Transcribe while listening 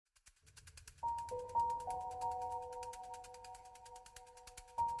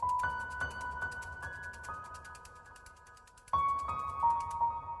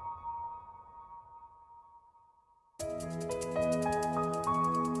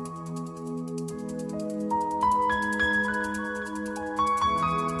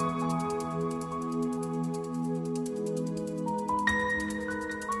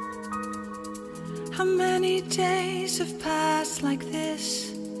How many days have passed like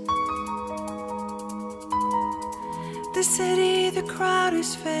this? The city, the crowd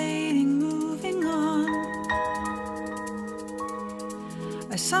is fading, moving on.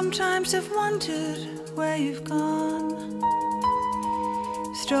 I sometimes have wondered where you've gone.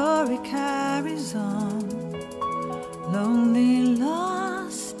 Story carries on, lonely,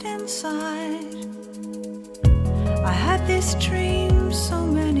 lost inside. I had this dream so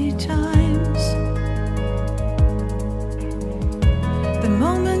many times. The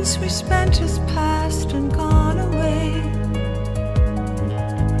moments we spent has passed and gone away.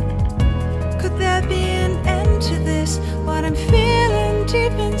 Could there be an end to this? What I'm feeling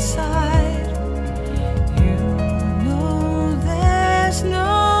deep inside. You know there's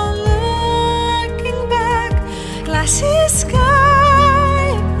no looking back. Glassy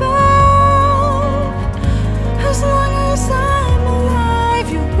sky above. As long as I'm alive,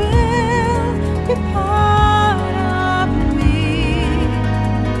 you will be part of me.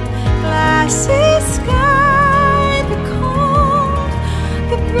 Glassy sky, the cold,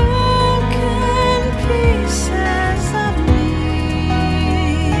 the broken pieces of me.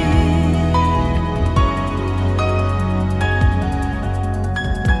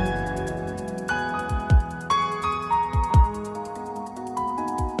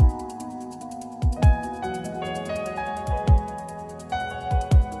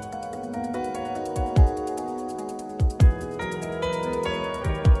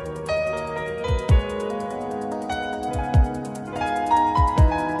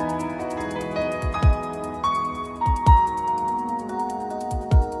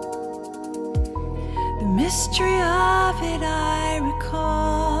 The mystery of it I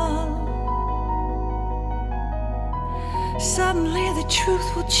recall. Suddenly the truth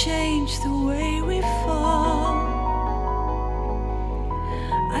will change the way we fall.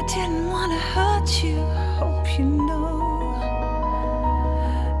 I didn't want to hurt you, hope you know.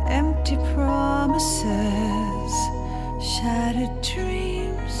 Empty promises, shattered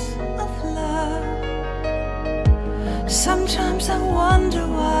dreams of love. Sometimes I wonder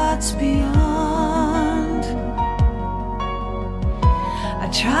what's beyond. I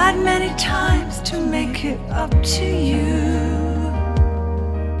tried many times to make it up to you.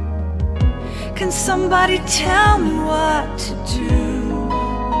 Can somebody tell me what to do?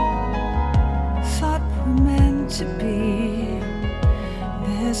 Thought we're meant to be.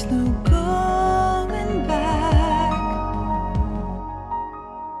 There's no going back.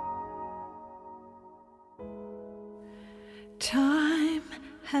 Time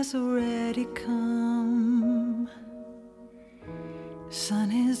has already come.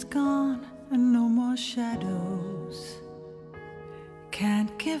 Sun is gone and no more shadows.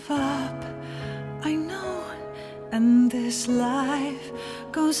 Can't give up, I know, and this life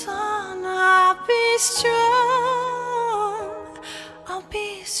goes on. I'll be strong, I'll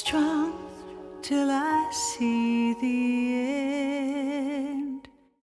be strong till I see the